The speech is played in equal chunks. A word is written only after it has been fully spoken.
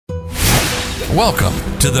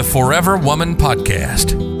Welcome to the Forever Woman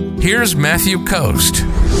Podcast. Here's Matthew Coast.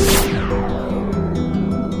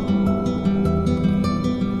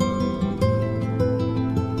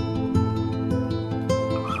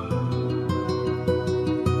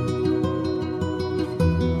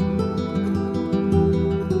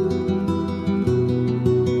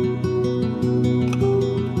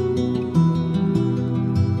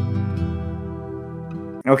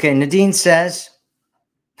 Okay, Nadine says,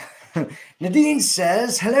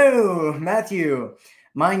 hello, Matthew.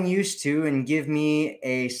 Mine used to and give me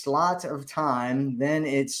a slot of time. Then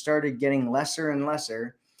it started getting lesser and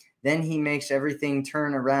lesser. Then he makes everything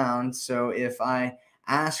turn around. So if I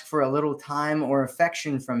ask for a little time or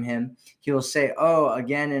affection from him, he'll say, oh,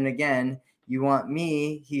 again and again, you want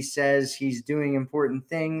me? He says he's doing important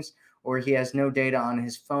things, or he has no data on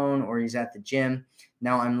his phone, or he's at the gym.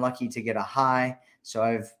 Now I'm lucky to get a high. So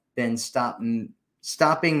I've been stopping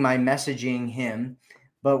my messaging him.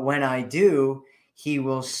 But when I do, he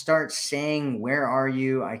will start saying, where are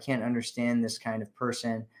you? I can't understand this kind of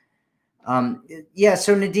person.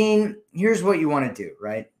 So Nadine, here's what you want to do,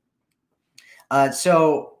 right?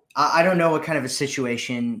 So I don't know what kind of a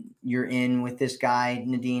situation you're in with this guy,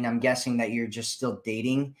 Nadine. I'm guessing that you're just still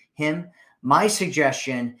dating him. My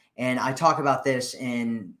suggestion, and I talk about this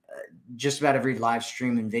in just about every live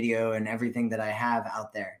stream and video and everything that I have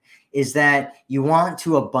out there, is that you want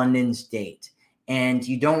to abundance date, and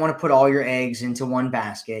you don't want to put all your eggs into one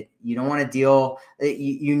basket. You don't want to deal.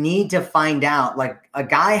 You need to find out, like, a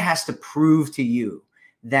guy has to prove to you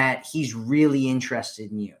that he's really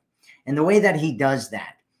interested in you. And the way that he does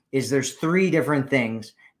that is there's 3 different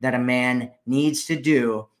things that a man needs to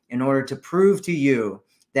do in order to prove to you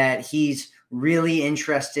that he's really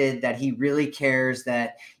interested, that he really cares,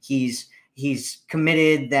 that he's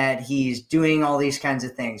committed, that he's doing all these kinds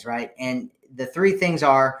of things, right? And the 3 things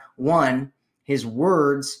are, 1, his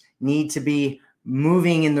words need to be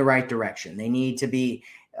moving in the right direction. They need to be,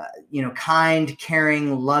 kind,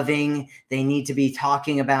 caring, loving. They need to be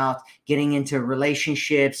talking about getting into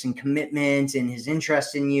relationships and commitment and his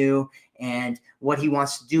interest in you and what he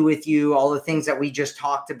wants to do with you, all the things that we just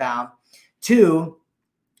talked about. 2,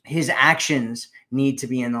 his actions need to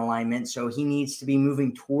be in alignment. So he needs to be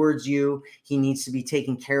moving towards you. He needs to be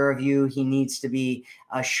taking care of you. He needs to be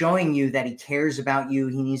showing you that he cares about you.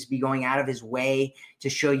 He needs to be going out of his way to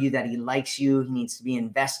show you that he likes you. He needs to be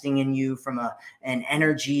investing in you from an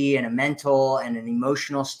energy and a mental and an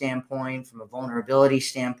emotional standpoint, from a vulnerability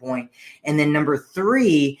standpoint. And then number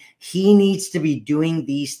 3, he needs to be doing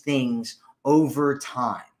these things over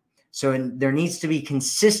time. So there needs to be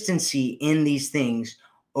consistency in these things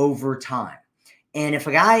over time. And if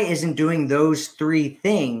a guy isn't doing those 3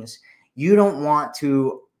 things, you don't want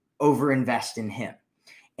to overinvest in him.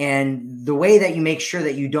 And the way that you make sure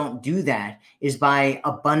that you don't do that is by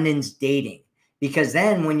abundance dating. Because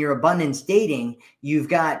then when you're abundance dating, you've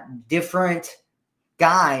got different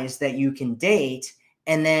guys that you can date.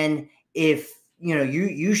 And then if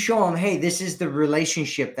you show them, hey, this is the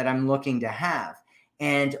relationship that I'm looking to have.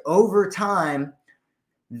 And over time,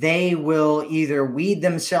 they will either weed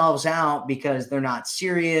themselves out because they're not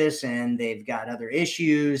serious and they've got other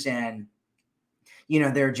issues and,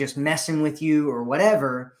 they're just messing with you or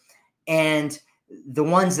whatever. And the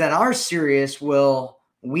ones that are serious will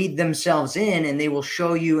weed themselves in, and they will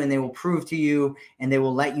show you and they will prove to you and they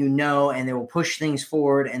will let you know, and they will push things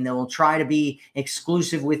forward, and they will try to be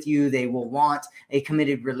exclusive with you. They will want a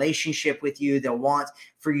committed relationship with you. They'll want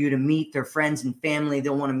for you to meet their friends and family.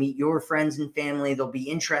 They'll want to meet your friends and family. They'll be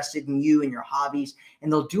interested in you and your hobbies,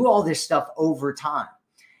 and they'll do all this stuff over time.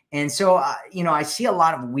 And so, I see a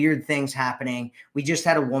lot of weird things happening. We just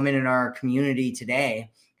had a woman in our community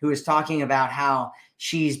today who was talking about how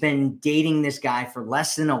she's been dating this guy for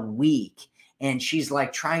less than a week. And she's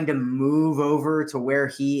like trying to move over to where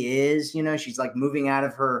he is. She's like moving out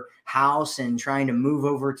of her house and trying to move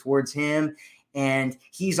over towards him. And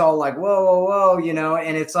he's all like, whoa,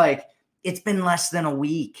 and it's like, it's been less than a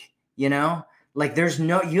week, like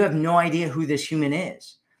you have no idea who this human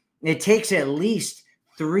is. It takes at least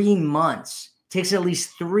 3 months. It takes at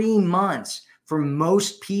least 3 months for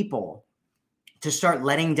most people to start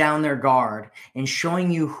letting down their guard and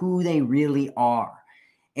showing you who they really are.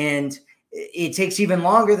 And it takes even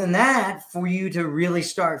longer than that for you to really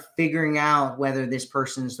start figuring out whether this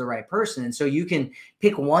person is the right person. And so you can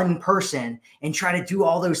pick one person and try to do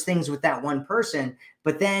all those things with that one person,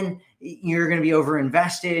 but then you're going to be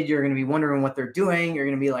overinvested. You're going to be wondering what they're doing. You're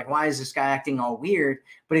going to be like, why is this guy acting all weird?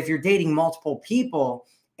 But if you're dating multiple people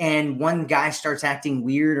and one guy starts acting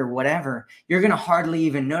weird or whatever, you're going to hardly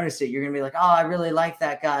even notice it. You're going to be like, oh, I really like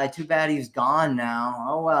that guy. Too bad he's gone now.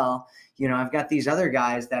 Oh, well, I've got these other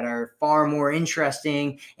guys that are far more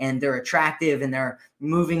interesting and they're attractive and they're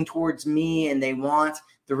moving towards me and they want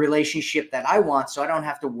the relationship that I want. So I don't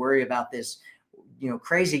have to worry about this,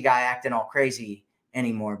 crazy guy acting all crazy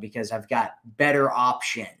anymore because I've got better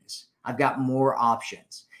options. I've got more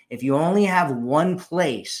options. If you only have one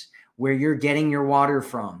place where you're getting your water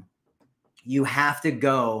from, you have to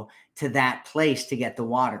go to that place to get the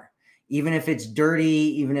water. Even if it's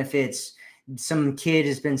dirty, even if it's some kid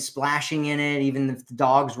has been splashing in it, even if the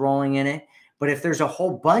dog's rolling in it. But if there's a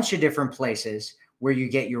whole bunch of different places where you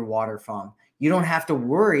get your water from, you don't have to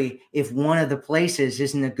worry if one of the places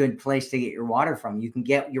isn't a good place to get your water from. You can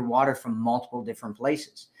get your water from multiple different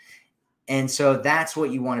places. And so that's what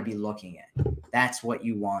you want to be looking at. That's what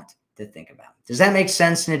you want to think about. Does that make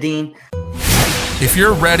sense, Nadine? If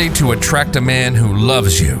you're ready to attract a man who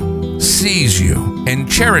loves you, sees you, and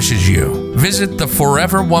cherishes you, visit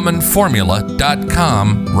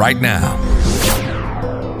theforeverwomanformula.com right now.